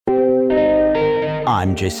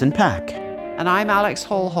I'm Jason Pack. And I'm Alex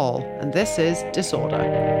Hall, and this is Disorder.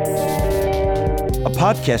 A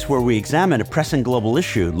podcast where we examine a pressing global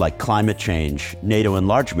issue like climate change, NATO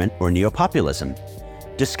enlargement, or neopopulism,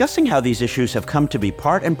 discussing how these issues have come to be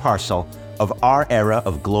part and parcel of our era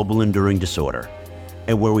of global enduring disorder,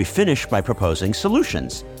 and where we finish by proposing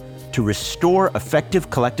solutions to restore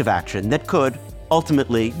effective collective action that could,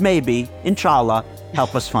 ultimately, maybe, inshallah,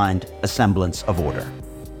 help us find a semblance of order.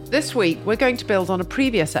 This week, we're going to build on a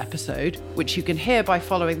previous episode, which you can hear by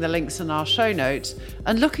following the links in our show notes,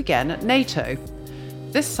 and look again at NATO.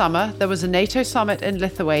 This summer, there was a NATO summit in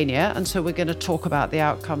Lithuania, and so we're going to talk about the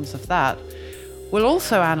outcomes of that. We'll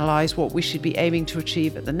also analyse what we should be aiming to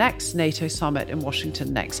achieve at the next NATO summit in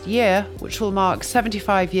Washington next year, which will mark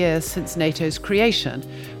 75 years since NATO's creation.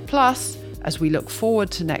 Plus, as we look forward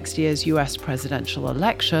to next year's US presidential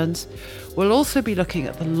elections, we'll also be looking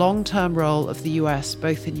at the long-term role of the US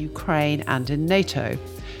both in Ukraine and in NATO.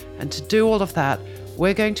 And to do all of that,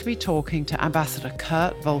 we're going to be talking to Ambassador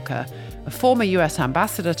Kurt Volker, a former US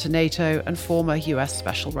ambassador to NATO and former US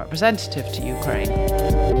special representative to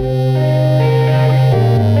Ukraine.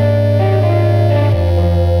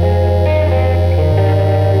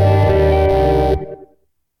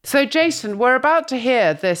 So, Jason, we're about to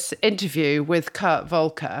hear this interview with Kurt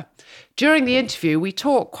Volker. During the interview, we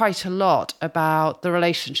talk quite a lot about the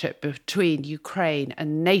relationship between Ukraine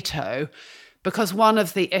and NATO, because one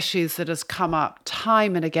of the issues that has come up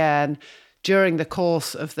time and again during the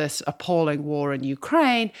course of this appalling war in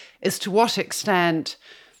Ukraine is to what extent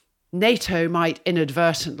NATO might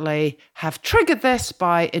inadvertently have triggered this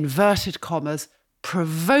by, inverted commas,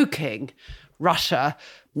 provoking Russia.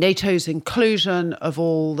 NATO's inclusion of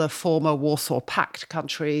all the former Warsaw Pact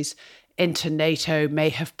countries into NATO may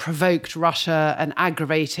have provoked Russia and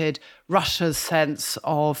aggravated Russia's sense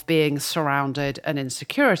of being surrounded and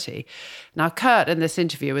insecurity. Now, Kurt, in this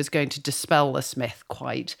interview, is going to dispel this myth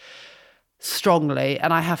quite strongly,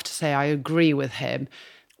 and I have to say I agree with him.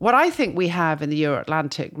 What I think we have in the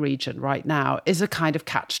Euro-Atlantic region right now is a kind of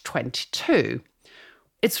catch-22.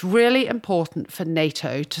 It's really important for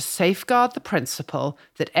NATO to safeguard the principle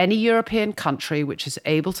that any European country which is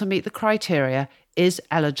able to meet the criteria is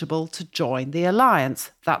eligible to join the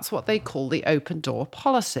alliance. That's what they call the open door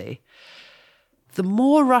policy. The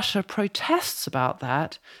more Russia protests about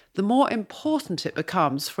that, the more important it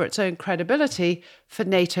becomes for its own credibility for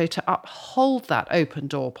NATO to uphold that open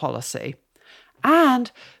door policy.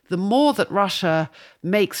 And the more that Russia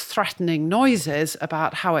makes threatening noises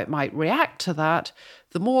about how it might react to that,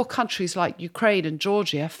 the more countries like Ukraine and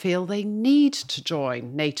Georgia feel they need to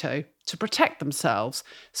join NATO to protect themselves.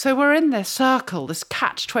 So we're in this circle, this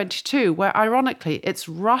catch-22, where ironically it's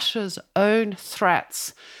Russia's own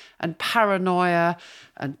threats and paranoia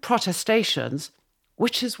and protestations,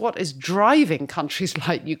 which is what is driving countries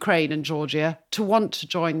like Ukraine and Georgia to want to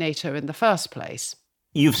join NATO in the first place.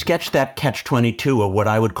 You've sketched that catch-22, or what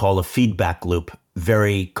I would call a feedback loop,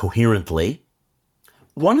 very coherently.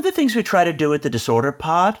 One of the things we try to do at the Disorder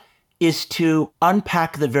Pod is to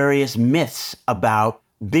unpack the various myths about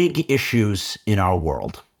big issues in our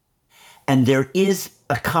world. And there is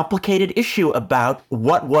a complicated issue about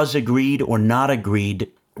what was agreed or not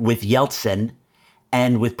agreed with Yeltsin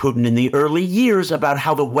and with Putin in the early years about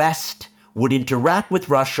how the West would interact with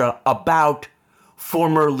Russia about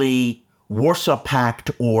formerly Warsaw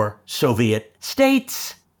Pact or Soviet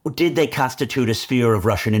states. Did they constitute a sphere of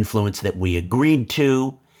Russian influence that we agreed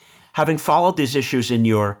to? Having followed these issues in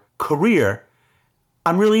your career,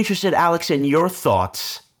 I'm really interested, Alex, in your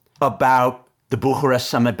thoughts about the Bucharest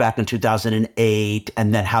summit back in 2008,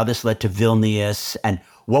 and then how this led to Vilnius, and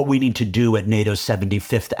what we need to do at NATO's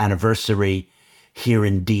 75th anniversary here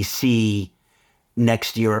in DC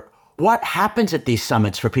next year. What happens at these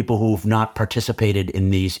summits for people who've not participated in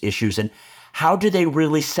these issues, and how do they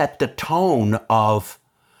really set the tone of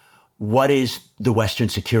what is the Western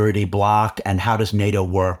security bloc and how does NATO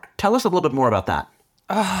work? Tell us a little bit more about that.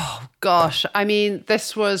 Oh, gosh. I mean,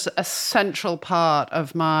 this was a central part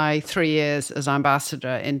of my 3 years as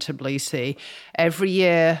ambassador in Tbilisi. Every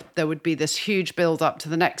year, there would be this huge build-up to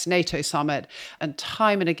the next NATO summit. And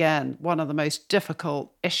time and again, one of the most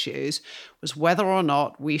difficult issues was whether or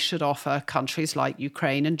not we should offer countries like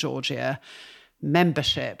Ukraine and Georgia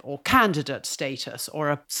membership or candidate status or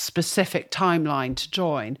a specific timeline to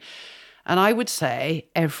join. And I would say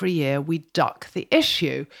every year we duck the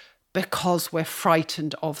issue because we're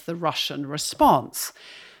frightened of the Russian response.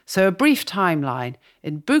 So a brief timeline.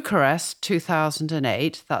 In Bucharest,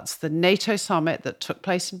 2008, that's the NATO summit that took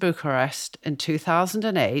place in Bucharest in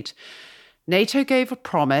 2008, NATO gave a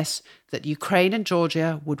promise that Ukraine and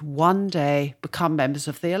Georgia would one day become members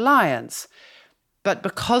of the alliance. But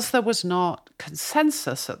because there was not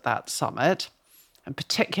consensus at that summit, and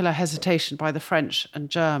particular hesitation by the French and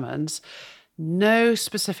Germans, no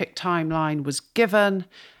specific timeline was given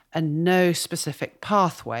and no specific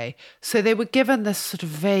pathway. So they were given this sort of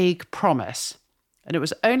vague promise. And it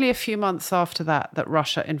was only a few months after that that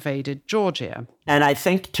Russia invaded Georgia. And I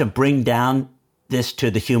think to bring down this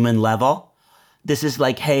to the human level, this is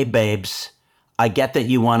like, hey, babes, I get that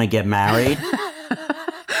you want to get married.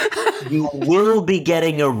 You will be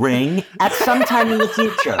getting a ring at some time in the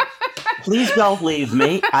future. Please don't leave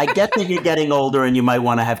me. I get that you're getting older and you might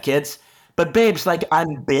want to have kids. But babes, like,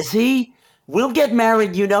 I'm busy. We'll get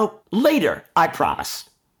married, later, I promise.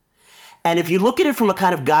 And if you look at it from a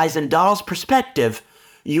kind of guys and dolls perspective,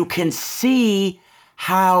 you can see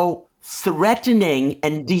how threatening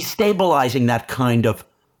and destabilizing that kind of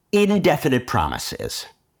indefinite promise is.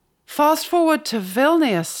 Fast forward to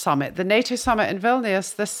Vilnius summit, the NATO summit in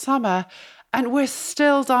Vilnius this summer, and we're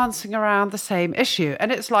still dancing around the same issue.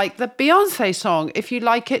 And it's like the Beyonce song, if you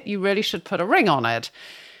like it, you really should put a ring on it.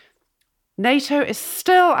 NATO is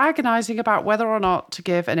still agonizing about whether or not to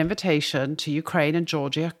give an invitation to Ukraine and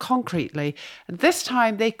Georgia concretely. And this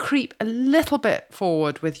time they creep a little bit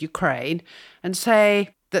forward with Ukraine and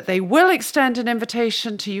say that they will extend an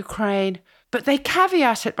invitation to Ukraine, but they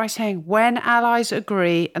caveat it by saying when allies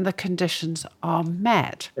agree and the conditions are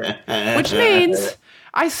met, which means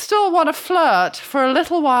I still want to flirt for a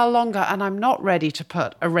little while longer and I'm not ready to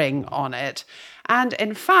put a ring on it. And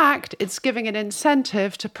in fact, it's giving an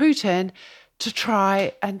incentive to Putin to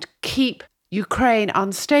try and keep Ukraine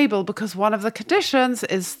unstable because one of the conditions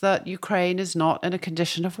is that Ukraine is not in a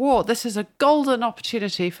condition of war. This is a golden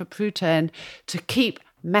opportunity for Putin to keep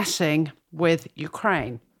messing with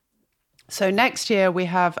Ukraine. So next year we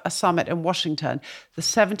have a summit in Washington, the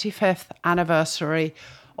 75th anniversary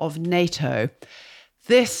of NATO.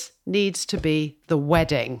 This needs to be the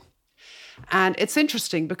wedding. And it's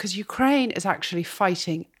interesting because Ukraine is actually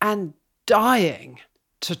fighting and dying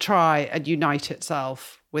to try and unite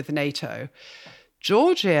itself with NATO.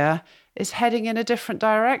 Georgia is heading in a different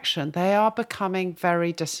direction. They are becoming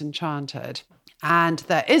very disenchanted. And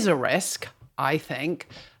there is a risk, I think,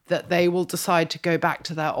 that they will decide to go back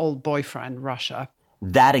to their old boyfriend, Russia.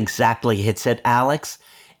 That exactly hits it, Alex.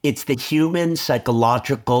 It's the human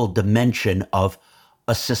psychological dimension of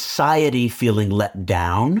a society feeling let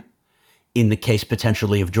down, in the case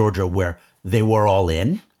potentially of Georgia, where they were all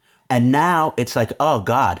in. And now it's like, oh,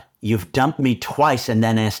 God, you've dumped me twice and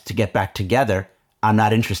then asked to get back together. I'm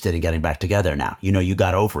not interested in getting back together now. You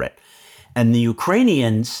got over it. And the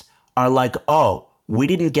Ukrainians are like, oh, we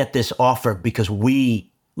didn't get this offer because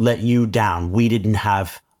we let you down. We didn't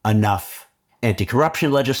have enough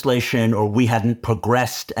anti-corruption legislation, or we hadn't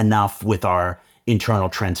progressed enough with our internal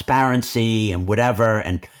transparency and whatever.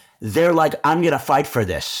 And they're like, I'm going to fight for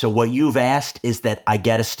this. So what you've asked is that I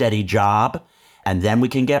get a steady job and then we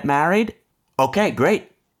can get married. Okay,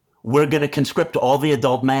 great. We're going to conscript all the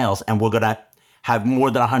adult males and we're going to have more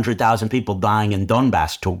than 100,000 people dying in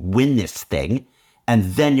Donbass to win this thing. And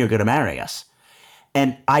then you're going to marry us.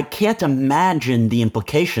 And I can't imagine the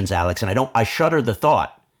implications, Alex, and I shudder the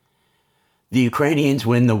thought. The Ukrainians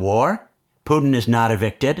win the war, Putin is not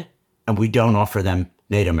evicted, and we don't offer them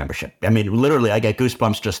NATO membership. I mean, literally, I get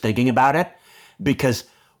goosebumps just thinking about it, because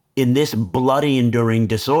in this bloody, enduring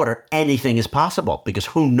disorder, anything is possible, because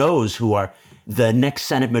who knows who the next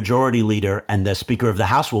Senate Majority Leader and the Speaker of the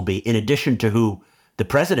House will be, in addition to who the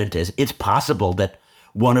president is. It's possible that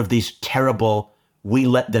one of these terrible we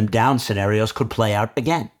let them down scenarios could play out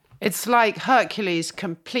again. It's like Hercules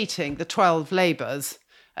completing the 12 labors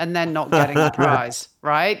and then not getting the prize,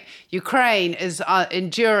 right? Ukraine is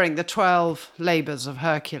enduring the 12 labors of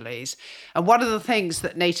Hercules. And one of the things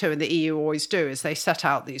that NATO and the EU always do is they set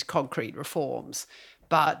out these concrete reforms.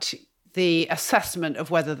 But the assessment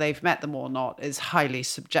of whether they've met them or not is highly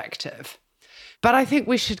subjective. But I think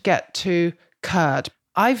we should get to Kurt.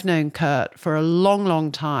 I've known Kurt for a long,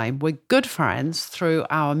 long time. We're good friends through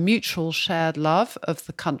our mutual shared love of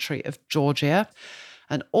the country of Georgia,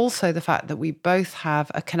 and also the fact that we both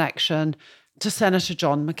have a connection to Senator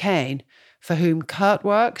John McCain, for whom Kurt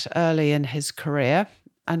worked early in his career,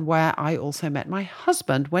 and where I also met my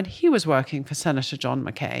husband when he was working for Senator John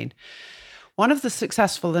McCain. One of the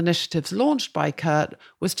successful initiatives launched by Kurt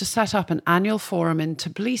was to set up an annual forum in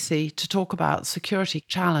Tbilisi to talk about security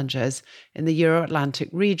challenges in the Euro-Atlantic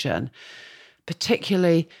region,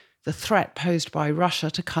 particularly the threat posed by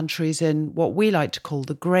Russia to countries in what we like to call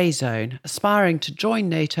the grey zone, aspiring to join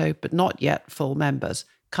NATO but not yet full members,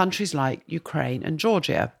 countries like Ukraine and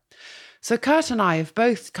Georgia. So Kurt and I have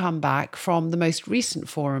both come back from the most recent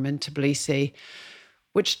forum in Tbilisi,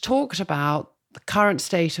 which talked about the current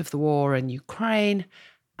state of the war in Ukraine,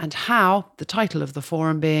 and how, the title of the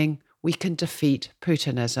forum being, we can defeat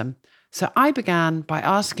Putinism. So I began by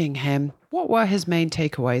asking him what were his main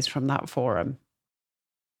takeaways from that forum.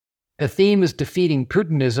 The theme is defeating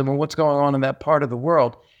Putinism and what's going on in that part of the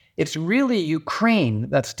world. It's really Ukraine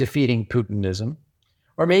that's defeating Putinism,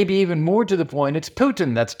 or maybe even more to the point, it's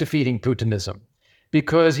Putin that's defeating Putinism,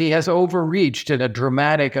 because he has overreached in a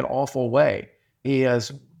dramatic and awful way. He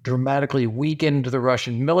has dramatically weakened the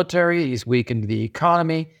Russian military. He's weakened the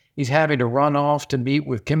economy. He's having to run off to meet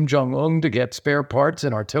with Kim Jong-un to get spare parts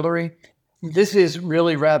and artillery. This is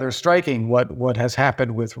really rather striking, what has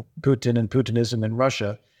happened with Putin and Putinism in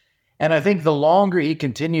Russia. And I think the longer he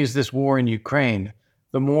continues this war in Ukraine,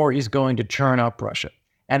 the more he's going to churn up Russia.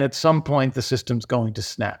 And at some point, the system's going to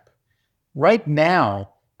snap. Right now,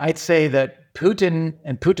 I'd say that Putin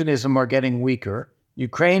and Putinism are getting weaker.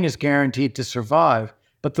 Ukraine is guaranteed to survive,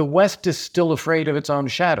 but the West is still afraid of its own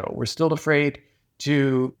shadow. We're still afraid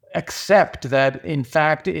to accept that, in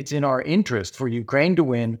fact, it's in our interest for Ukraine to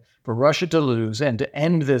win, for Russia to lose, and to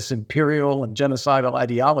end this imperial and genocidal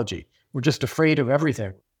ideology. We're just afraid of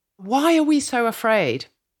everything. Why are we so afraid?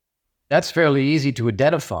 That's fairly easy to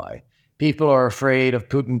identify. People are afraid of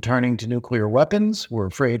Putin turning to nuclear weapons. We're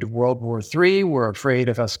afraid of World War III. We're afraid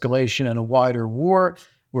of escalation in a wider war.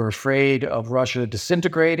 We're afraid of Russia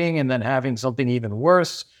disintegrating and then having something even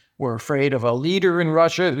worse. We're afraid of a leader in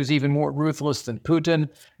Russia who's even more ruthless than Putin.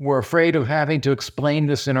 We're afraid of having to explain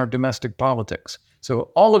this in our domestic politics.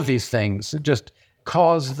 So all of these things just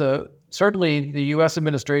cause certainly the U.S.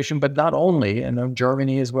 administration, but not only, and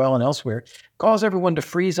Germany as well and elsewhere, cause everyone to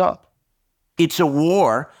freeze up. It's a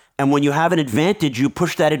war, and when you have an advantage, you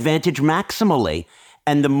push that advantage maximally.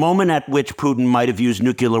 And the moment at which Putin might have used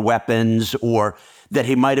nuclear weapons or that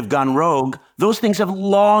he might have gone rogue, those things have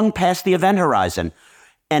long passed the event horizon.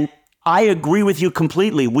 And I agree with you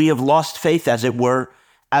completely. We have lost faith, as it were,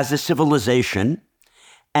 as a civilization.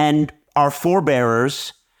 And our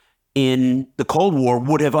forebearers in the Cold War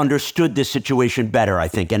would have understood this situation better, I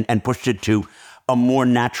think, and pushed it to a more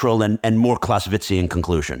natural and more Clausewitzian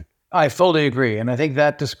conclusion. I fully agree. And I think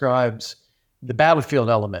that describes the battlefield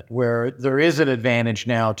element, where there is an advantage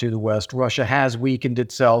now to the West. Russia has weakened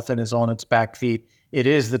itself and is on its back feet. It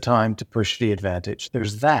is the time to push the advantage.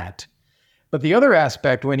 There's that. But the other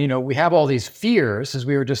aspect, when, we have all these fears, as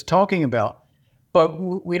we were just talking about, but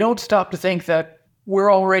we don't stop to think that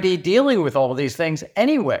we're already dealing with all of these things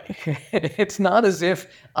anyway. It's not as if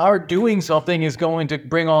our doing something is going to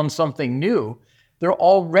bring on something new. They're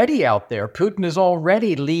already out there. Putin is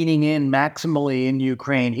already leaning in maximally in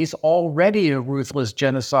Ukraine. He's already a ruthless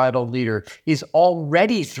genocidal leader. He's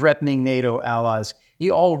already threatening NATO allies.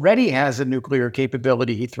 He already has a nuclear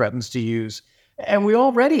capability he threatens to use. And we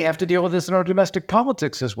already have to deal with this in our domestic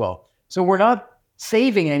politics as well. So we're not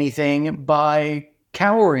saving anything by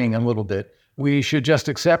cowering a little bit. We should just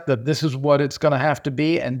accept that this is what it's going to have to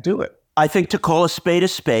be and do it. I think to call a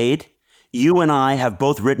spade, you and I have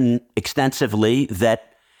both written extensively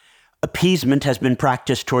that appeasement has been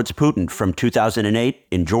practiced towards Putin from 2008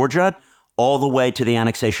 in Georgia all the way to the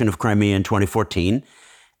annexation of Crimea in 2014.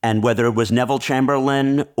 And whether it was Neville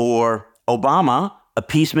Chamberlain or Obama,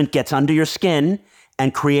 appeasement gets under your skin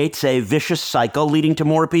and creates a vicious cycle leading to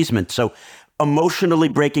more appeasement. So emotionally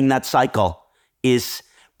breaking that cycle is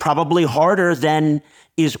probably harder than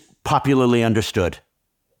is popularly understood.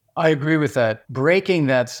 I agree with that. Breaking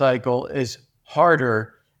that cycle is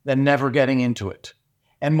harder than never getting into it.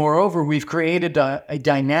 And moreover, we've created a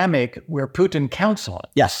dynamic where Putin counts on it.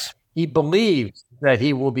 Yes. He believes that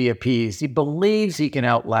he will be appeased. He believes he can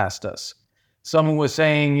outlast us. Someone was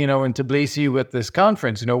saying, in Tbilisi with this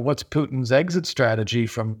conference, what's Putin's exit strategy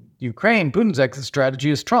from Ukraine? Putin's exit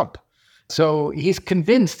strategy is Trump. So he's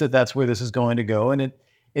convinced that that's where this is going to go. And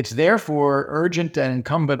it's therefore urgent and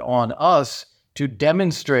incumbent on us to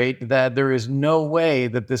demonstrate that there is no way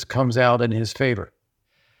that this comes out in his favor.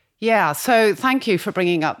 Yeah, so thank you for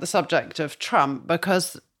bringing up the subject of Trump,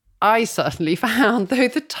 because I certainly found, though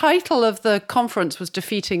the title of the conference was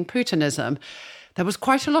Defeating Putinism, there was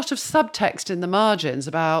quite a lot of subtext in the margins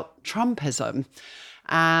about Trumpism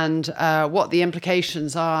and what the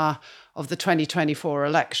implications are of the 2024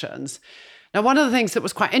 elections. Now, one of the things that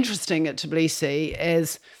was quite interesting at Tbilisi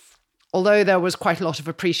is, although there was quite a lot of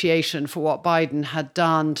appreciation for what Biden had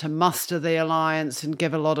done to muster the alliance and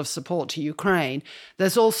give a lot of support to Ukraine,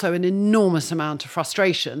 there's also an enormous amount of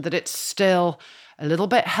frustration that it's still a little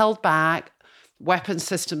bit held back, weapon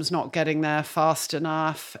systems not getting there fast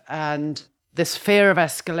enough, and this fear of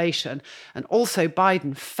escalation, and also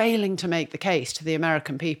Biden failing to make the case to the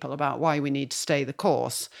American people about why we need to stay the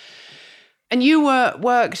course. And you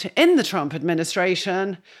worked in the Trump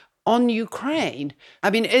administration on Ukraine.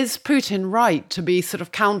 I mean, is Putin right to be sort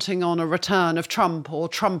of counting on a return of Trump or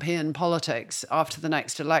Trumpian politics after the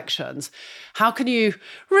next elections? How can you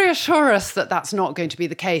reassure us that that's not going to be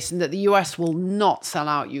the case and that the US will not sell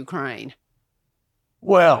out Ukraine?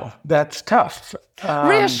 Well, that's tough.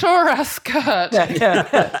 Reassure us, Kurt.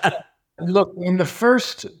 Look, in the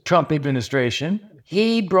first Trump administration,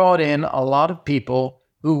 he brought in a lot of people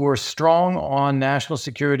who were strong on national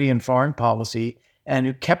security and foreign policy and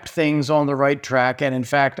who kept things on the right track and, in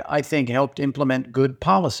fact, I think helped implement good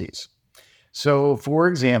policies. So, for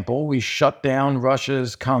example, we shut down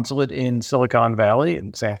Russia's consulate in Silicon Valley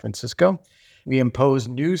in San Francisco. We imposed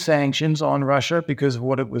new sanctions on Russia because of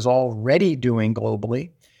what it was already doing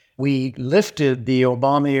globally. We lifted the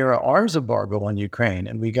Obama-era arms embargo on Ukraine,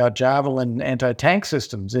 and we got Javelin anti-tank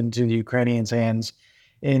systems into the Ukrainians' hands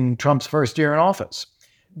in Trump's first year in office.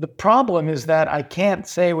 The problem is that I can't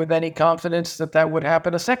say with any confidence that that would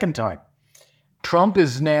happen a second time. Trump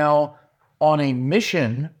is now on a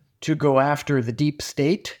mission to go after the deep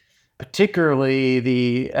state, particularly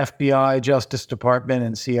the FBI, Justice Department,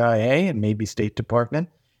 and CIA, and maybe State Department,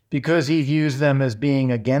 because he views them as being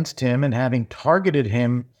against him and having targeted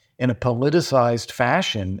him in a politicized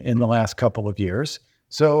fashion in the last couple of years.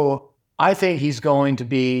 So I think he's going to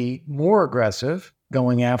be more aggressive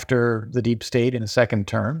going after the deep state in a second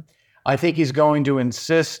term. I think he's going to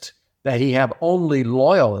insist that he have only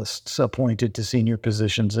loyalists appointed to senior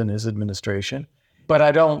positions in his administration. But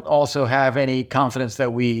I don't also have any confidence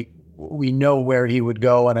that we know where he would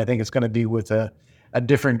go, and I think it's going to be with a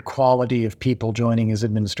different quality of people joining his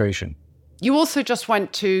administration. You also just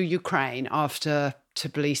went to Ukraine after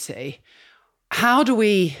Tbilisi. How do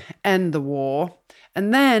we end the war?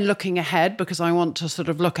 And then looking ahead, because I want to sort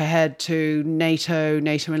of look ahead to NATO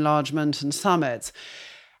enlargement and summits,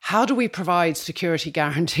 how do we provide security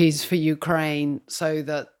guarantees for Ukraine so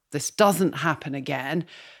that this doesn't happen again?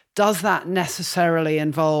 Does that necessarily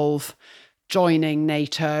involve joining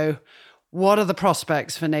NATO? What are the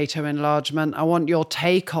prospects for NATO enlargement? I want your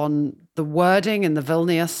take on the wording in the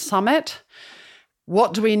Vilnius summit.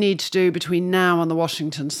 What do we need to do between now and the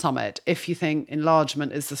Washington summit if you think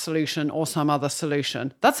enlargement is the solution or some other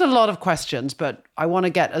solution? That's a lot of questions, but I want to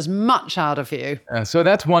get as much out of you. So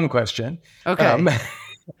that's one question. Okay.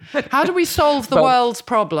 How do we solve the world's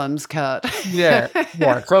problems, Kurt? Yeah.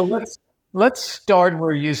 So let's start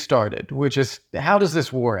where you started, which is, how does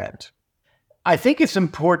this war end? I think it's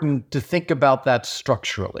important to think about that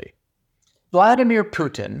structurally. Vladimir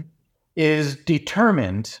Putin is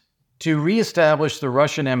determined to reestablish the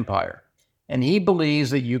Russian Empire, and he believes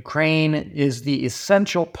that Ukraine is the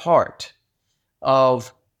essential part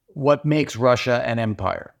of what makes Russia an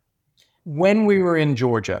empire. When we were in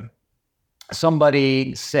Georgia,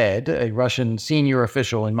 somebody said, a Russian senior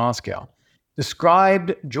official in Moscow,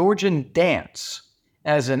 described Georgian dance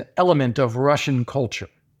as an element of Russian culture.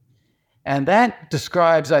 And that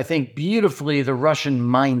describes, I think, beautifully the Russian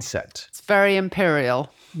mindset. It's very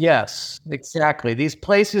imperial. Yes, exactly. These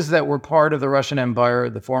places that were part of the Russian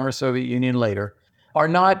Empire, the former Soviet Union later, are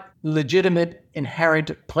not legitimate,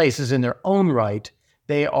 inherent places in their own right.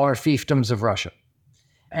 They are fiefdoms of Russia.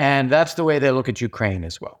 And that's the way they look at Ukraine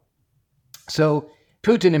as well. So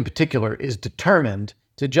Putin in particular is determined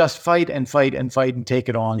to just fight and fight and fight and take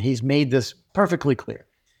it on. He's made this perfectly clear.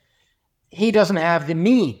 He doesn't have the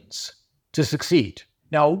means to succeed.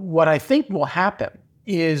 Now, what I think will happen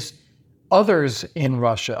is others in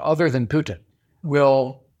Russia, other than Putin,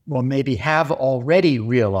 will maybe have already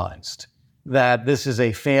realized that this is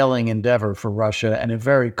a failing endeavor for Russia and a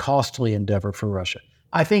very costly endeavor for Russia.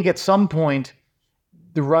 I think at some point,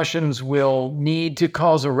 the Russians will need to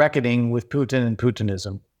cause a reckoning with Putin and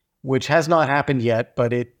Putinism, which has not happened yet,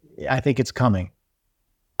 but I think it's coming.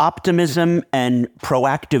 Optimism and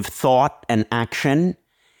proactive thought and action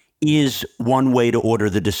is one way to order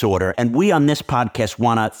the disorder. And we on this podcast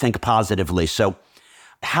want to think positively. So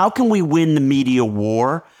how can we win the media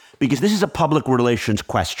war? Because this is a public relations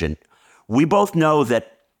question. We both know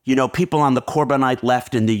that, people on the Corbynite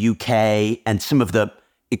left in the UK and some of the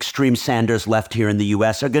extreme Sanders left here in the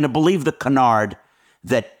US are going to believe the canard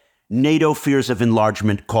that NATO fears of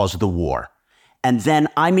enlargement caused the war. And then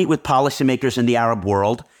I meet with policymakers in the Arab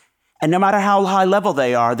world, and no matter how high level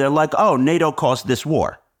they are, they're like, oh, NATO caused this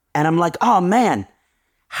war. And I'm like, oh, man,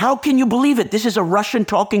 how can you believe it? This is a Russian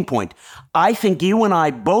talking point. I think you and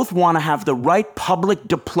I both want to have the right public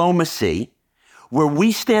diplomacy where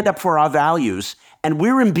we stand up for our values and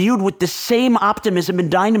we're imbued with the same optimism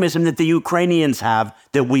and dynamism that the Ukrainians have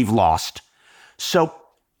that we've lost. So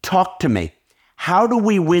talk to me. How do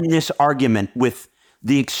we win this argument with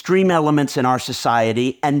the extreme elements in our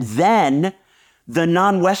society, and then the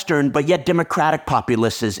non-Western but yet democratic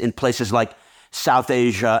populaces in places like South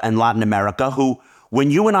Asia and Latin America, who, when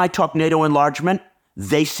you and I talk NATO enlargement,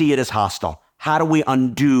 they see it as hostile. How do we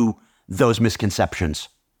undo those misconceptions?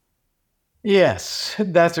 Yes,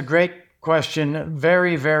 that's a great question.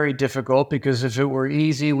 Very, very difficult, because if it were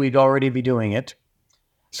easy, we'd already be doing it.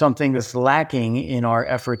 Something that's lacking in our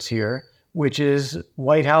efforts here, which is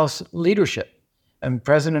White House leadership. And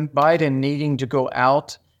President Biden needing to go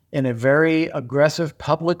out in a very aggressive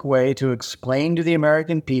public way to explain to the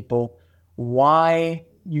American people why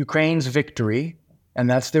Ukraine's victory, and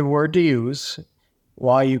that's the word to use,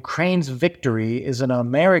 why Ukraine's victory is an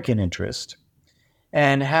American interest,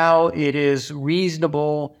 and how it is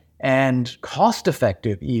reasonable and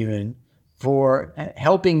cost-effective even for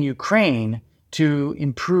helping Ukraine to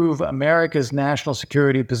improve America's national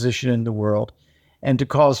security position in the world and to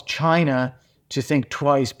cause China to think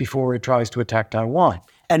twice before it tries to attack Taiwan.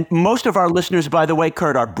 And most of our listeners, by the way,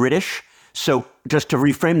 Kurt, are British. So just to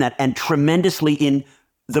reframe that, and tremendously in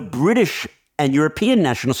the British and European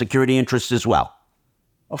national security interests as well.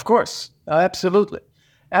 Of course. Absolutely.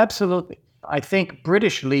 Absolutely. I think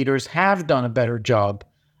British leaders have done a better job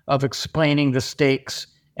of explaining the stakes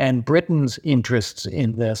and Britain's interests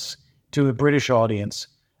in this to a British audience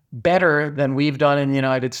better than we've done in the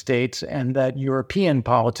United States and that European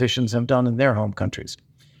politicians have done in their home countries.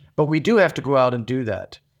 But we do have to go out and do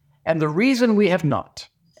that. And the reason we have not,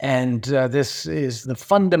 and this is the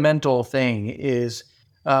fundamental thing, is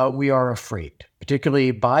we are afraid.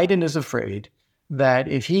 Particularly Biden is afraid that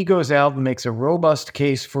if he goes out and makes a robust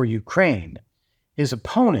case for Ukraine, his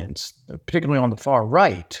opponents, particularly on the far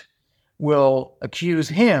right, will accuse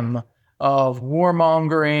him of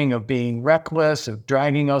warmongering, of being reckless, of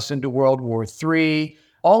dragging us into World War III,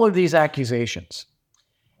 all of these accusations.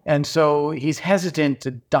 And so he's hesitant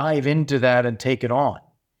to dive into that and take it on.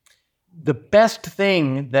 The best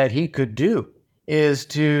thing that he could do is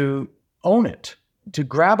to own it, to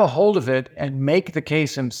grab a hold of it and make the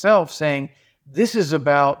case himself, saying, this is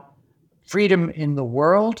about freedom in the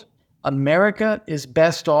world. America is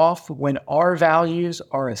best off when our values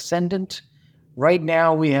are ascendant. Right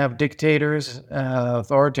now, we have dictators,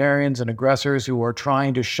 authoritarians, and aggressors who are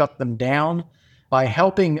trying to shut them down. By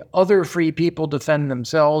helping other free people defend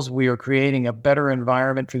themselves, we are creating a better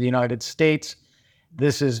environment for the United States.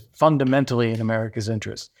 This is fundamentally in America's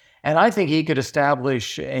interest. And I think he could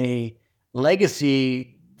establish a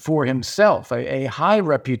legacy for himself, a high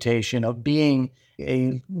reputation of being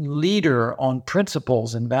a leader on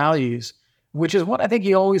principles and values, which is what I think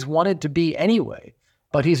he always wanted to be anyway.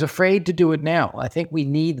 But he's afraid to do it now. I think we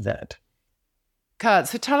need that. Kurt,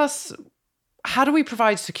 so tell us, how do we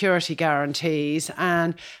provide security guarantees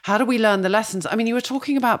and how do we learn the lessons? I mean, you were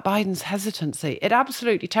talking about Biden's hesitancy. It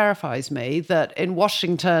absolutely terrifies me that in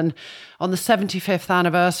Washington, on the 75th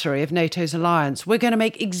anniversary of NATO's alliance, we're going to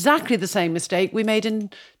make exactly the same mistake we made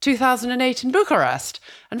in 2008 in Bucharest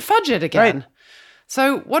and fudge it again. Right.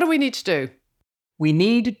 So what do we need to do? We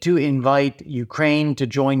need to invite Ukraine to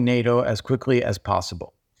join NATO as quickly as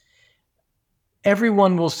possible.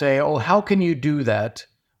 Everyone will say, oh, how can you do that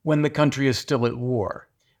when the country is still at war?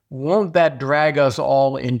 Won't that drag us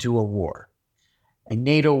all into a war, a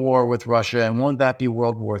NATO war with Russia, and won't that be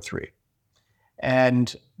World War III?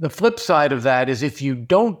 And the flip side of that is if you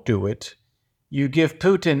don't do it, you give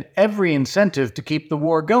Putin every incentive to keep the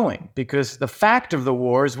war going, because the fact of the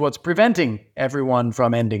war is what's preventing everyone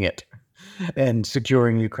from ending it and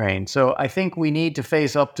securing Ukraine. So I think we need to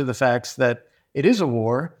face up to the facts that it is a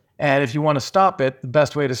war. And if you want to stop it, the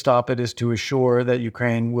best way to stop it is to assure that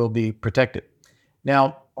Ukraine will be protected.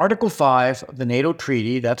 Now, Article 5 of the NATO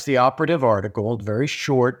treaty, that's the operative article, very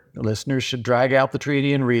short. Listeners should drag out the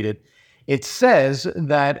treaty and read it. It says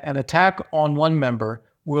that an attack on one member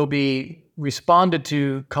will be responded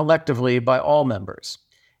to collectively by all members.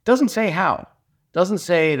 It doesn't say how. It doesn't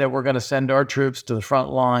say that we're going to send our troops to the front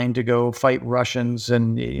line to go fight Russians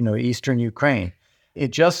in eastern Ukraine.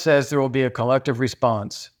 It just says there will be a collective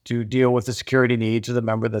response to deal with the security needs of the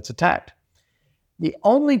member that's attacked. The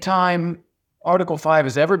only time Article 5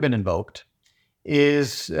 has ever been invoked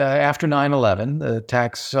is after 9/11, the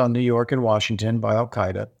attacks on New York and Washington by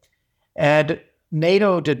Al-Qaeda. And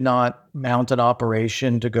NATO did not mount an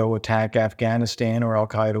operation to go attack Afghanistan or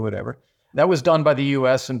Al-Qaeda or whatever. That was done by the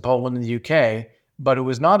US and Poland and the UK, but it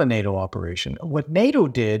was not a NATO operation. What NATO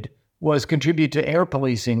did was contribute to air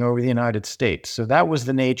policing over the United States. So that was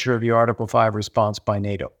the nature of the Article 5 response by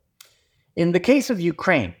NATO. In the case of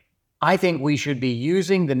Ukraine, I think we should be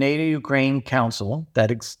using the NATO-Ukraine Council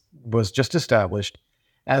that was just established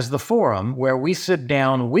as the forum where we sit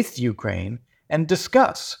down with Ukraine and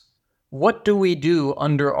discuss what do we do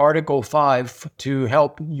under Article 5 to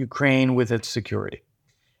help Ukraine with its security.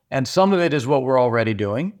 And some of it is what we're already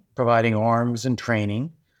doing, providing arms and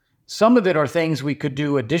training. Some of it are things we could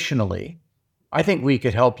do additionally. I think we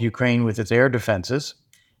could help Ukraine with its air defenses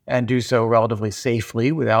and do so relatively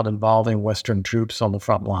safely without involving Western troops on the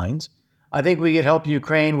front lines. I think we could help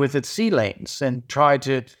Ukraine with its sea lanes and try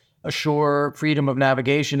to assure freedom of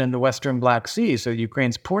navigation in the Western Black Sea so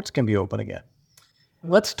Ukraine's ports can be open again.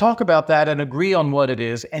 Let's talk about that and agree on what it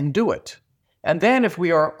is and do it. And then if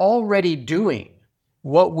we are already doing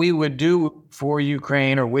what we would do for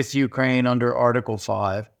Ukraine or with Ukraine under Article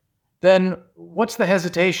 5, then what's the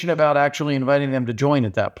hesitation about actually inviting them to join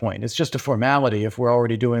at that point? It's just a formality if we're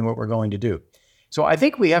already doing what we're going to do. So I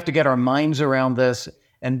think we have to get our minds around this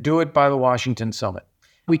and do it by the Washington summit.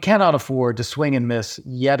 We cannot afford to swing and miss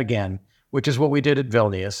yet again, which is what we did at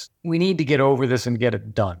Vilnius. We need to get over this and get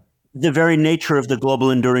it done. The very nature of the global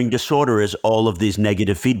enduring disorder is all of these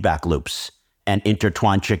negative feedback loops and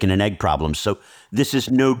intertwined chicken and egg problems. So this is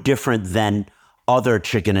no different than other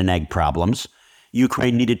chicken and egg problems.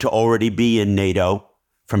 Ukraine needed to already be in NATO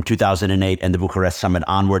from 2008 and the Bucharest summit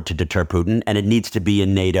onward to deter Putin, and it needs to be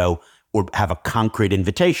in NATO or have a concrete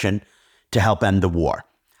invitation to help end the war.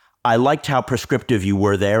 I liked how prescriptive you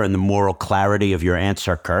were there and the moral clarity of your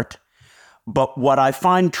answer, Kurt. But what I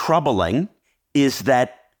find troubling is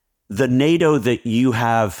that the NATO that you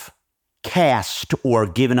have cast or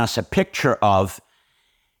given us a picture of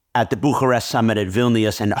at the Bucharest summit at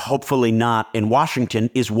Vilnius and hopefully not in Washington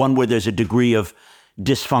is one where there's a degree of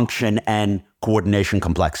dysfunction and coordination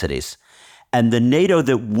complexities. And the NATO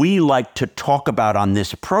that we like to talk about on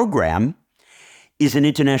this program is an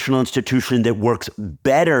international institution that works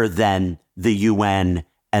better than the UN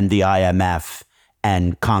and the IMF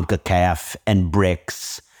and CONCACAF and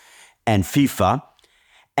BRICS and FIFA,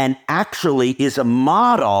 and actually is a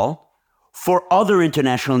model for other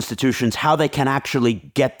international institutions, how they can actually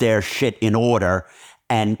get their shit in order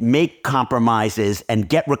and make compromises and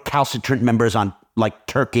get recalcitrant members on, like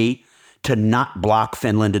Turkey, to not block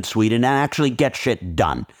Finland and Sweden and actually get shit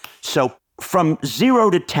done. So from 0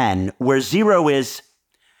 to 10, where 0 is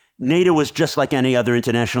NATO is just like any other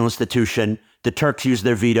international institution. The Turks use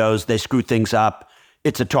their vetoes. They screw things up.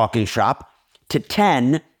 It's a talking shop. To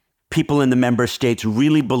 10, people in the member states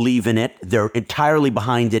really believe in it. They're entirely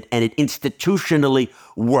behind it, and it institutionally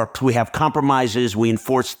works. We have compromises. We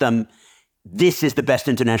enforce them. This is the best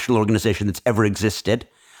international organization that's ever existed.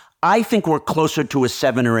 I think we're closer to a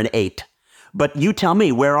 7 or an 8. But you tell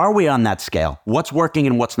me, where are we on that scale? What's working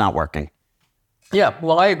and what's not working? Yeah,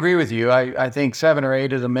 well, I agree with you. I think 7 or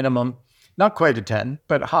 8 is a minimum, not quite a 10,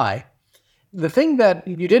 but high. The thing that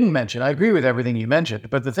you didn't mention, I agree with everything you mentioned,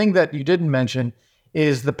 but the thing that you didn't mention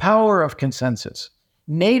is the power of consensus.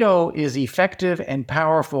 NATO is effective and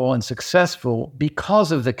powerful and successful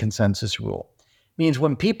because of the consensus rule. It means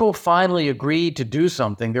when people finally agree to do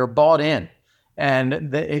something, they're bought in and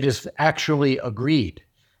it is actually agreed.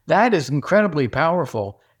 That is incredibly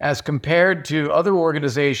powerful as compared to other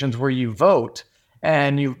organizations where you vote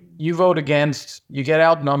and you vote against, you get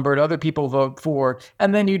outnumbered, other people vote for,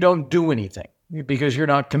 and then you don't do anything because you're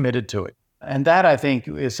not committed to it. And that, I think,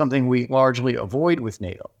 is something we largely avoid with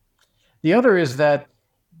NATO. The other is that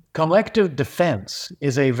collective defense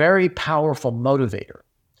is a very powerful motivator.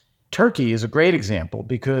 Turkey is a great example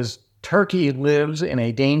because Turkey lives in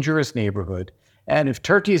a dangerous neighborhood. And if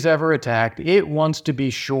Turkey is ever attacked, it wants to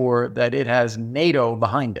be sure that it has NATO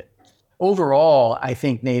behind it. Overall, I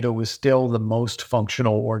think NATO is still the most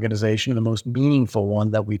functional organization, the most meaningful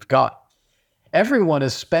one that we've got. Everyone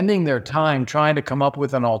is spending their time trying to come up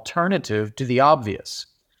with an alternative to the obvious.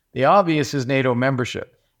 The obvious is NATO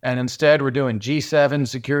membership. And instead, we're doing G7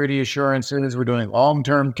 security assurances. We're doing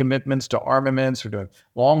long-term commitments to armaments. We're doing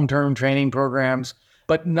long-term training programs.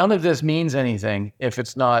 But none of this means anything if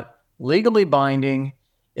it's not legally binding,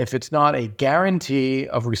 if it's not a guarantee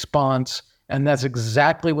of response. And that's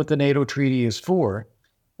exactly what the NATO treaty is for.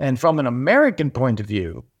 And from an American point of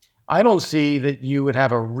view, I don't see that you would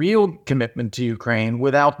have a real commitment to Ukraine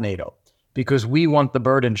without NATO, because we want the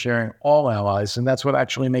burden sharing all allies, and that's what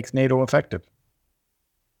actually makes NATO effective.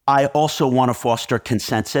 I also want to foster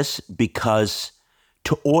consensus because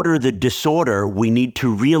to order the disorder, we need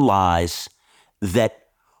to realize that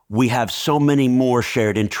we have so many more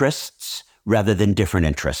shared interests rather than different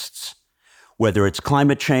interests. Whether it's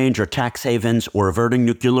climate change or tax havens or averting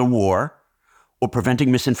nuclear war or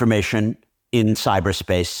preventing misinformation in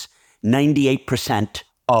cyberspace, 98%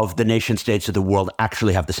 of the nation states of the world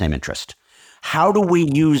actually have the same interest. How do we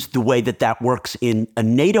use the way that that works in a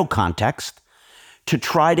NATO context to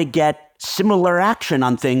try to get similar action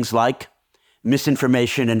on things like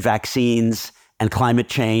misinformation and vaccines and climate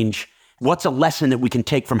change? What's a lesson that we can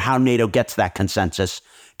take from how NATO gets that consensus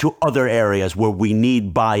to other areas where we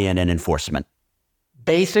need buy-in and enforcement?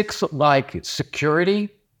 Basics like security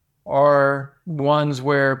are ones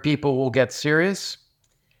where people will get serious,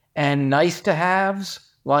 and nice to haves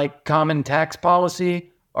like common tax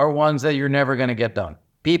policy are ones that you're never going to get done.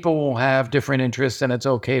 People will have different interests and it's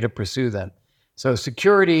okay to pursue them. So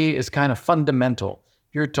security is kind of fundamental.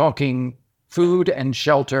 If you're talking food and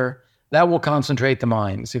shelter, that will concentrate the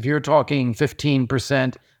minds. If you're talking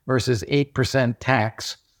 15% versus 8%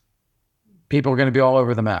 tax, people are going to be all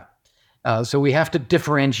over the map. So we have to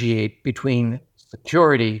differentiate between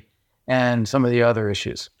security and some of the other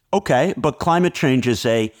issues. Okay, but climate change is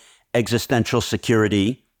a existential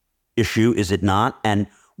security issue, is it not? And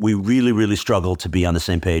we really, really struggle to be on the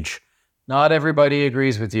same page. Not everybody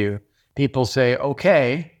agrees with you. People say,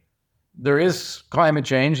 okay, there is climate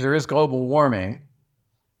change, there is global warming,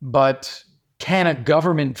 but can a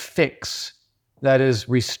government fix that is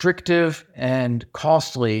restrictive and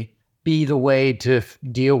costly be the way to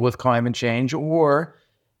deal with climate change? Or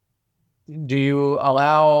do you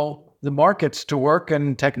allow the markets to work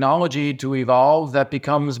and technology to evolve that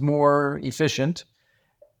becomes more efficient?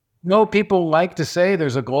 No, people like to say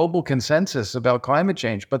there's a global consensus about climate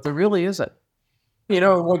change, but there really isn't. You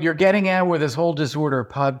know, what you're getting at with this whole Disorder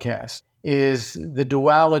podcast is the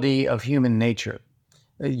duality of human nature.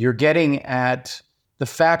 You're getting at the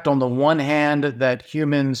fact, on the one hand, that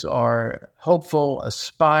humans are hopeful,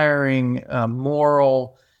 aspiring,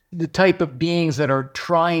 moral, the type of beings that are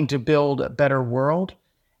trying to build a better world.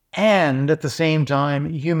 And at the same time,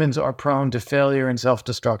 humans are prone to failure and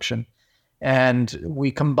self-destruction. And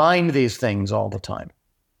we combine these things all the time.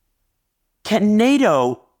 Can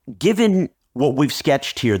NATO, given what we've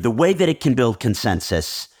sketched here, the way that it can build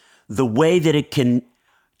consensus, the way that it can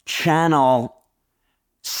channel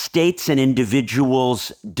states and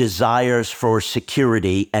individuals' desires for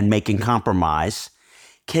security and making compromise,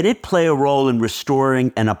 can it play a role in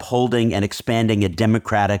restoring and upholding and expanding a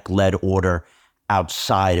democratic-led order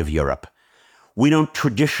outside of Europe? We don't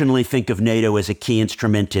traditionally think of NATO as a key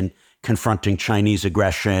instrument in confronting Chinese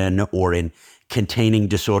aggression or in containing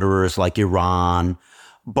disorderers like Iran.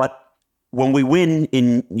 But when we win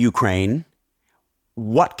in Ukraine,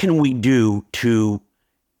 what can we do to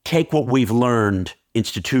take what we've learned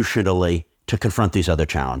institutionally to confront these other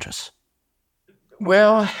challenges?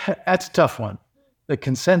 Well, that's a tough one. The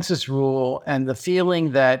consensus rule and the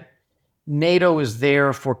feeling that NATO is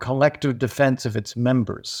there for collective defense of its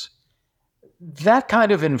members. That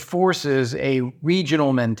kind of enforces a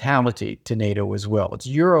regional mentality to NATO as well. It's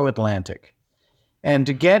Euro-Atlantic. And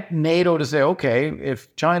to get NATO to say, okay,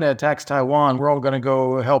 if China attacks Taiwan, we're all going to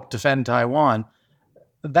go help defend Taiwan,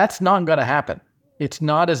 that's not going to happen. It's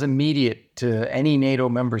not as immediate to any NATO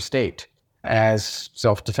member state as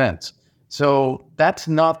self-defense. So that's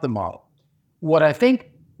not the model. What I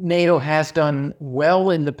think NATO has done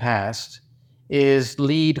well in the past is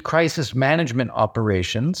lead crisis management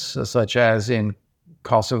operations, such as in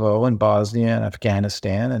Kosovo and Bosnia and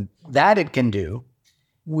Afghanistan, and that it can do.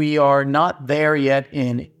 We are not there yet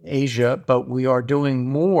in Asia, but we are doing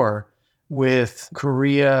more with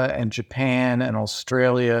Korea and Japan and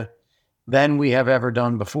Australia than we have ever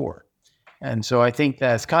done before. And so I think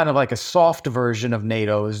that's kind of like a soft version of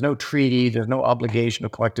NATO. There's no treaty, there's no obligation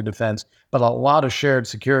of collective defense, but a lot of shared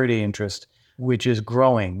security interest, which is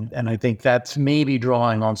growing. And I think that's maybe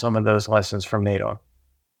drawing on some of those lessons from NATO.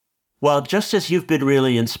 Well, just as you've been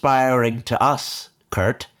really inspiring to us,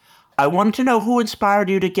 Kurt, I wanted to know who inspired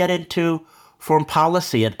you to get into foreign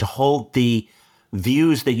policy and to hold the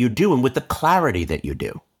views that you do and with the clarity that you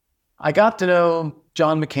do. I got to know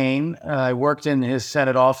John McCain. I worked in his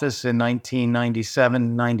Senate office in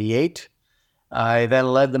 1997-98. I then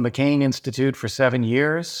led the McCain Institute for 7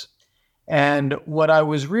 years. And what I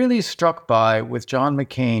was really struck by with John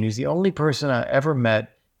McCain, who's the only person I ever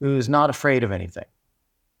met who is not afraid of anything.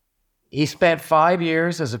 He spent 5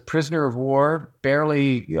 years as a prisoner of war,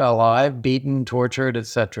 barely alive, beaten, tortured,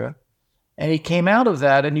 etc. And he came out of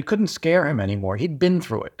that and you couldn't scare him anymore. He'd been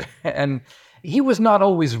through it. And he was not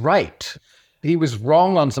always right. He was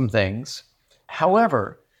wrong on some things.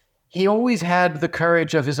 However, he always had the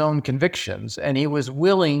courage of his own convictions, and he was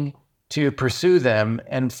willing to pursue them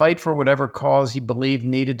and fight for whatever cause he believed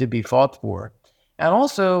needed to be fought for. And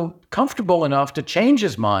also comfortable enough to change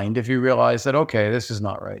his mind if he realized that, okay, this is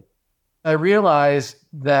not right. I realized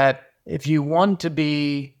that if you want to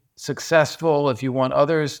be successful, if you want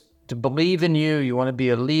others to believe in you, you want to be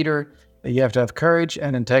a leader, you have to have courage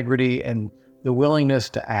and integrity and the willingness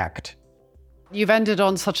to act. You've ended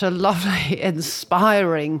on such a lovely,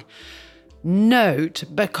 inspiring note,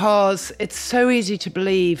 because it's so easy to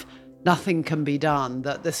believe nothing can be done,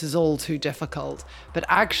 that this is all too difficult. But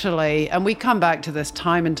actually, and we come back to this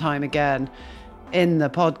time and time again in the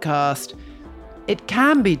podcast, it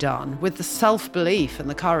can be done with the self-belief and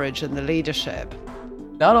the courage and the leadership.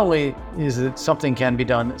 Not only is it something can be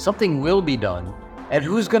done, something will be done. And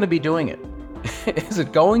who's going to be doing it? Is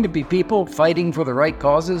it going to be people fighting for the right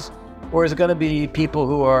causes? Or is it going to be people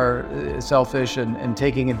who are selfish and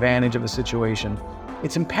taking advantage of a situation?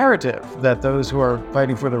 It's imperative that those who are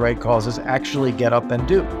fighting for the right causes actually get up and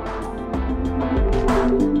do.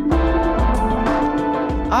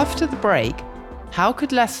 After the break, how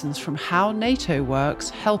could lessons from how NATO works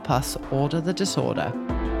help us order the disorder?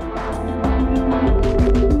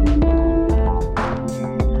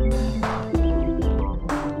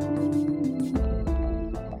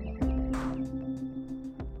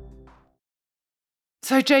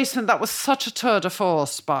 So, Jason, that was such a tour de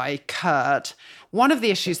force by Kurt. One of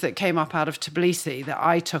the issues that came up out of Tbilisi that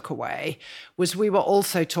I took away was we were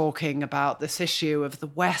also talking about this issue of the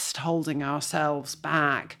West holding ourselves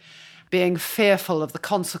back, being fearful of the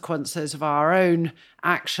consequences of our own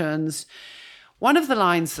actions. One of the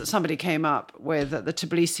lines that somebody came up with at the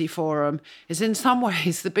Tbilisi Forum is, in some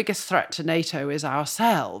ways, the biggest threat to NATO is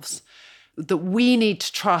ourselves. That we need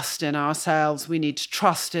to trust in ourselves, we need to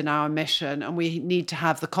trust in our mission, and we need to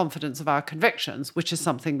have the confidence of our convictions, which is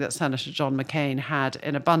something that Senator John McCain had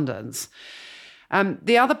in abundance.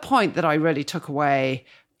 The other point that I really took away,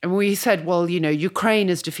 and we said, well, you know, Ukraine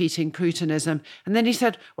is defeating Putinism. And then he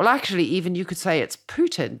said, well, actually, even you could say it's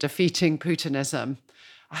Putin defeating Putinism.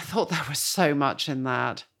 I thought there was so much in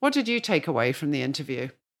that. What did you take away from the interview?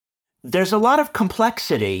 There's a lot of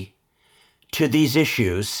complexity to these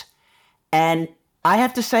issues. And I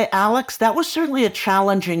have to say, Alex, that was certainly a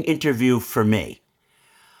challenging interview for me.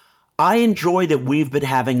 I enjoy that we've been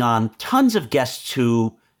having on tons of guests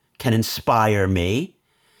who can inspire me,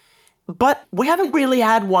 but we haven't really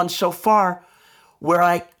had one so far where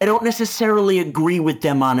I don't necessarily agree with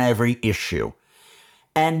them on every issue.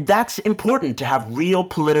 And that's important, to have real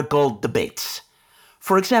political debates.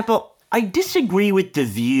 For example, I disagree with the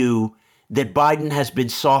view that Biden has been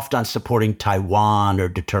soft on supporting Taiwan or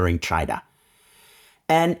deterring China.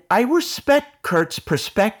 And I respect Kurt's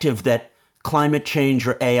perspective that climate change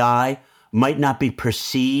or AI might not be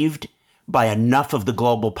perceived by enough of the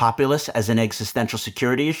global populace as an existential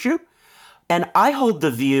security issue. And I hold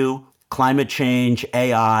the view climate change,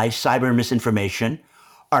 AI, cyber misinformation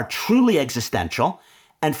are truly existential.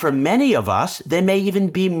 And for many of us, they may even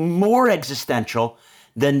be more existential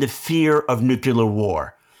than the fear of nuclear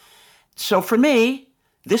war. So for me,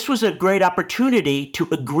 this was a great opportunity to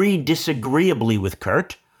agree disagreeably with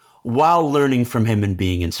Kurt while learning from him and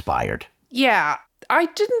being inspired. Yeah, I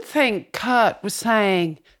didn't think Kurt was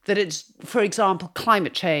saying that it's, for example,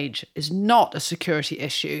 climate change is not a security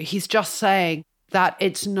issue. He's just saying that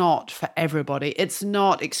it's not for everybody. It's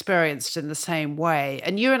not experienced in the same way.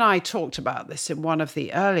 And you and I talked about this in one of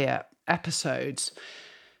the earlier episodes,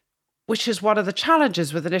 which is one of the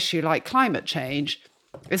challenges with an issue like climate change,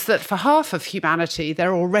 is that for half of humanity,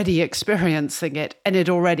 they're already experiencing it, and it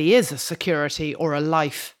already is a security or a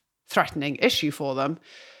life-threatening issue for them.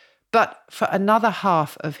 But for another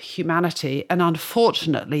half of humanity, and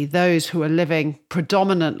unfortunately those who are living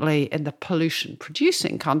predominantly in the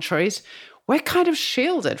pollution-producing countries, we're kind of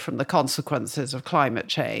shielded from the consequences of climate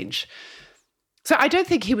change. So I don't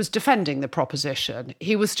think he was defending the proposition.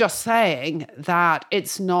 He was just saying that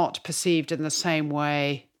it's not perceived in the same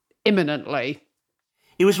way imminently.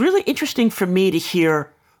 It was really interesting for me to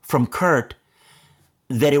hear from Kurt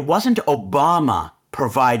that it wasn't Obama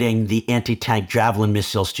providing the anti-tank Javelin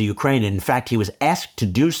missiles to Ukraine. In fact, he was asked to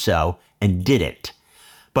do so and didn't.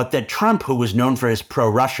 But that Trump, who was known for his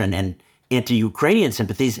pro-Russian and anti-Ukrainian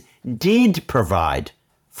sympathies, did provide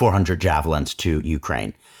 400 Javelins to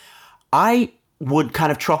Ukraine. I would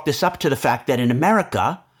kind of chalk this up to the fact that in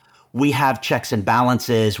America, we have checks and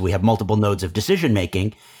balances, we have multiple nodes of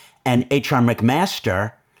decision-making, and H.R.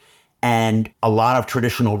 McMaster and a lot of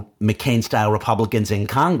traditional McCain-style Republicans in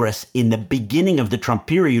Congress in the beginning of the Trump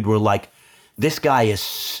period were like, this guy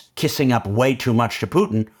is kissing up way too much to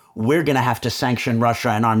Putin. We're going to have to sanction Russia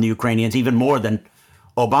and arm the Ukrainians even more than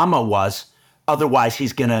Obama was. Otherwise,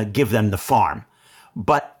 he's going to give them the farm.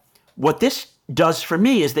 But what this does for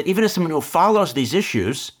me is that even as someone who follows these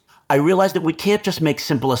issues, I realize that we can't just make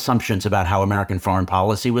simple assumptions about how American foreign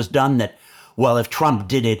policy was done, that, well, if Trump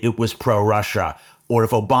did it, it was pro-Russia, or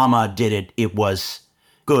if Obama did it, it was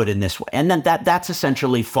good in this way. And then that's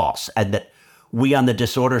essentially false. And that we on the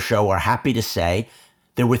Disorder Show are happy to say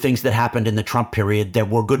there were things that happened in the Trump period that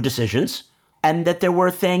were good decisions, and that there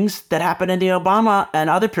were things that happened in the Obama and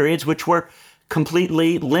other periods which were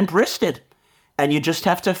completely limp-wristed. And you just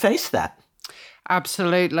have to face that.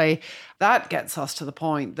 Absolutely. That gets us to the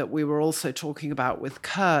point that we were also talking about with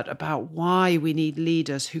Kurt about why we need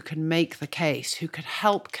leaders who can make the case, who can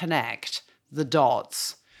help connect the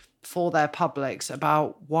dots for their publics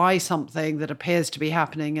about why something that appears to be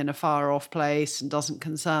happening in a far-off place and doesn't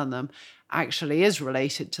concern them actually is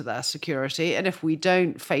related to their security. And if we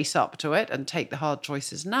don't face up to it and take the hard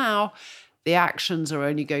choices now, the actions are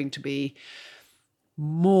only going to be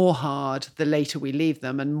more hard the later we leave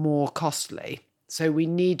them and more costly. So we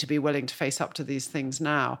need to be willing to face up to these things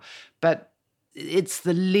now. But it's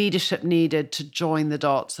the leadership needed to join the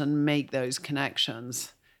dots and make those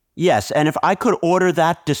connections. Yes, and if I could order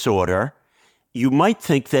that disorder, you might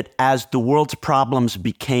think that as the world's problems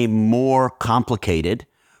became more complicated,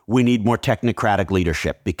 we need more technocratic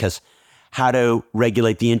leadership, because how to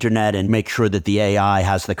regulate the internet and make sure that the AI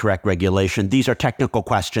has the correct regulation, these are technical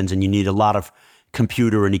questions and you need a lot of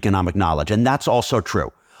computer and economic knowledge. And that's also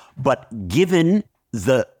true. But given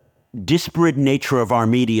the disparate nature of our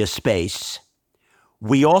media space,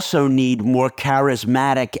 we also need more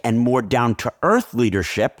charismatic and more down-to-earth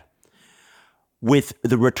leadership with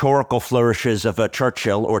the rhetorical flourishes of a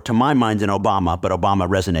Churchill, or to my mind, an Obama, but Obama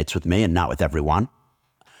resonates with me and not with everyone,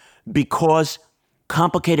 because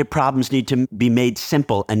complicated problems need to be made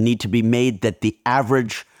simple and need to be made that the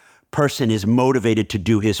average person is motivated to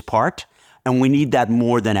do his part, and we need that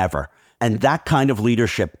more than ever. And that kind of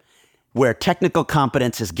leadership, where technical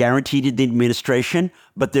competence is guaranteed in the administration,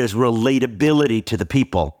 but there's relatability to the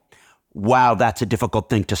people. Wow, that's a difficult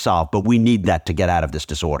thing to solve, but we need that to get out of this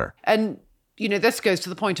disorder. And, you know, this goes to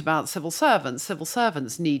the point about civil servants. Civil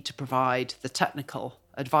servants need to provide the technical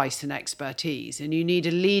advice and expertise, and you need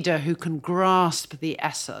a leader who can grasp the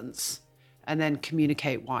essence and then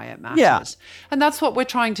communicate why it matters. Yeah. And that's what we're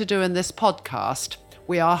trying to do in this podcast.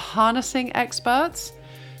 We are harnessing experts.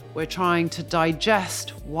 We're trying to digest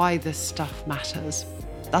why this stuff matters.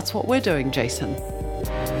 That's what we're doing, Jason.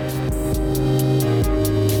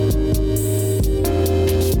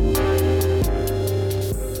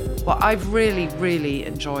 Well, I've really, really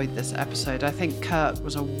enjoyed this episode. I think Kurt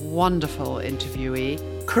was a wonderful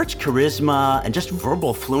interviewee. Kurt's charisma and just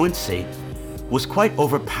verbal fluency was quite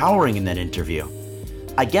overpowering in that interview.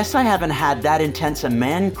 I guess I haven't had that intense a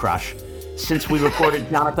man crush since we recorded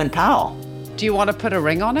Jonathan Powell. Do you want to put a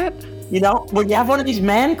ring on it? You know, when you have one of these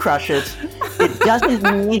man crushes, it doesn't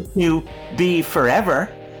need to be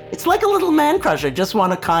forever. It's like a little man crush. I just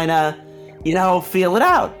want to kind of, you know, feel it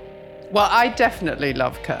out. Well, I definitely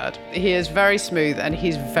love Kurt. He is very smooth and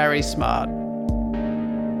he's very smart.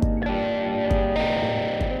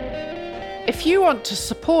 If you want to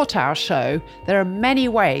support our show, there are many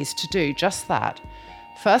ways to do just that.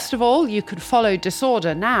 First of all, you can follow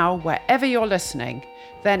Disorder now wherever you're listening.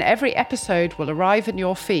 Then every episode will arrive in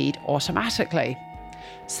your feed automatically.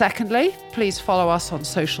 Secondly, please follow us on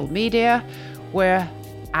social media. We're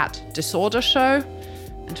at Disorder Show.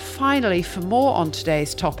 And finally, for more on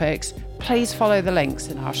today's topics, please follow the links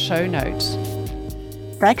in our show notes.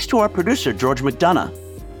 Thanks to our producer, George McDonough.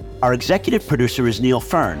 Our executive producer is Neil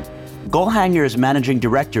Fern. Goalhanger's managing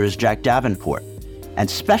director is Jack Davenport. And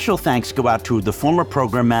special thanks go out to the former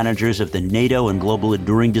program managers of the NATO and Global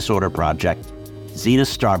Enduring Disorder Project, Zena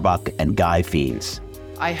Starbuck and Guy Fiennes.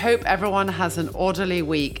 I hope everyone has an orderly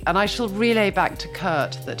week, and I shall relay back to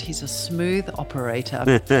Kurt that he's a smooth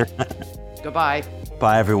operator. Goodbye.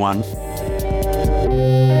 Bye, everyone.